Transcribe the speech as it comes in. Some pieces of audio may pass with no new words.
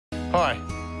Hi.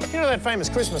 You know that famous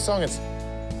Christmas song? It's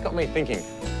got me thinking,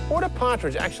 would a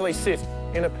partridge actually sit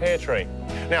in a pear tree?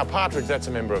 Now, a partridge, that's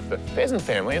a member of the pheasant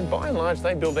family, and by and large,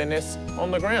 they build their nests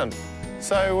on the ground.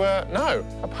 So, no,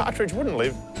 a partridge wouldn't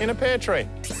live in a pear tree.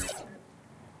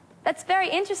 That's very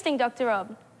interesting, Dr.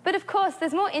 Rob. But of course,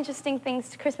 there's more interesting things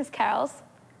to Christmas carols.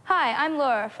 Hi, I'm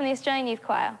Laura from the Australian Youth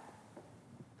Choir.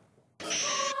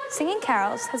 Singing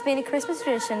carols has been a Christmas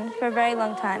tradition for a very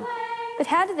long time. But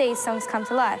how do these songs come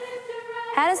to life?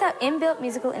 How does our inbuilt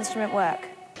musical instrument work?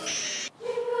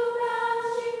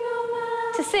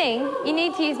 To sing, you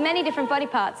need to use many different body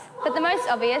parts, but the most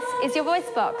obvious is your voice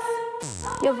box.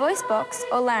 Your voice box,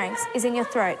 or larynx, is in your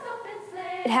throat.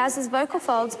 It houses vocal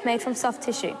folds made from soft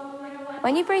tissue.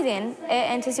 When you breathe in, air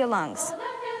enters your lungs.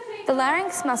 The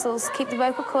larynx muscles keep the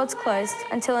vocal cords closed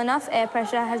until enough air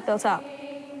pressure has built up.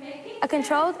 A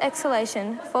controlled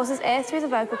exhalation forces air through the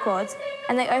vocal cords,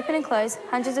 and they open and close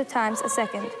hundreds of times a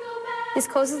second. This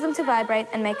causes them to vibrate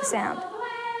and make a sound.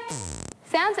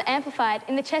 Sounds are amplified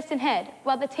in the chest and head,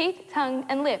 while the teeth, tongue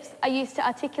and lips are used to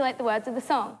articulate the words of the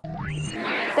song.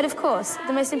 But of course,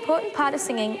 the most important part of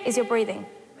singing is your breathing,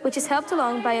 which is helped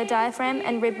along by your diaphragm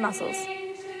and rib muscles.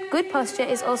 Good posture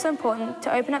is also important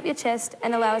to open up your chest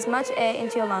and allow as much air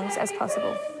into your lungs as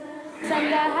possible.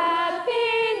 Send a Happy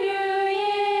New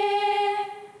Year!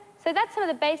 So that's some of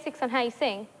the basics on how you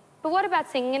sing. But what about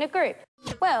singing in a group?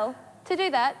 Well, to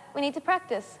do that, we need to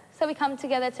practice, so we come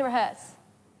together to rehearse.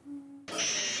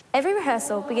 Every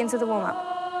rehearsal begins with a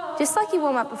warm-up. Just like you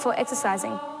warm up before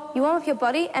exercising, you warm up your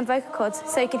body and vocal cords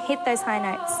so you can hit those high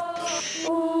notes.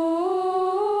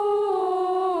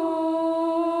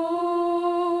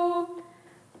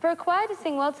 For a choir to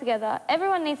sing well together,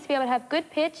 everyone needs to be able to have good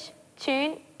pitch,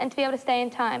 tune, and to be able to stay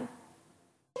in time.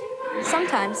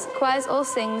 Sometimes, choirs all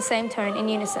sing the same tone in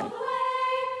unison.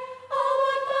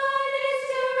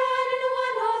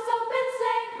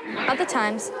 Other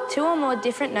times, two or more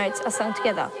different notes are sung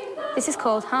together. This is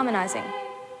called harmonising.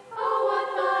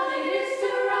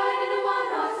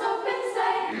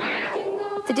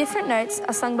 The different notes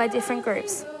are sung by different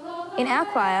groups. In our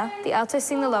choir, the altos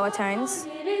sing the lower tones,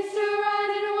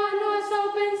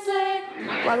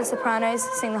 while the sopranos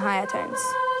sing the higher tones.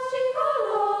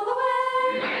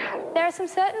 There are some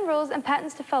certain rules and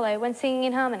patterns to follow when singing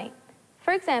in harmony.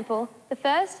 For example, the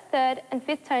first, third and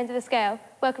fifth tones of the scale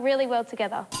work really well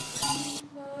together.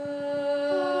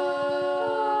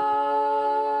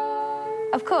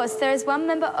 Of course, there is one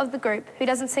member of the group who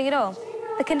doesn't sing at all,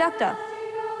 the conductor.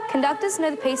 Conductors know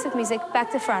the piece of music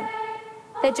back to front.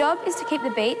 Their job is to keep the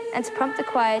beat and to prompt the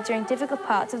choir during difficult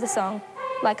parts of the song,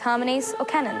 like harmonies or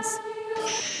canons.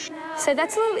 So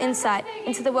that's a little insight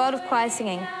into the world of choir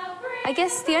singing. I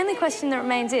guess the only question that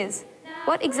remains is,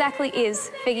 what exactly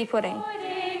is figgy pudding?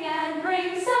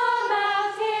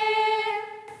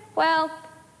 Well,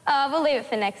 we'll leave it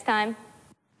for next time.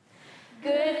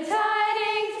 Good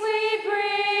tidings we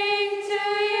bring to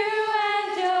you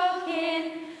and your kin.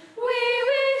 We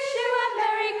wish you a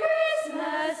Merry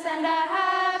Christmas and a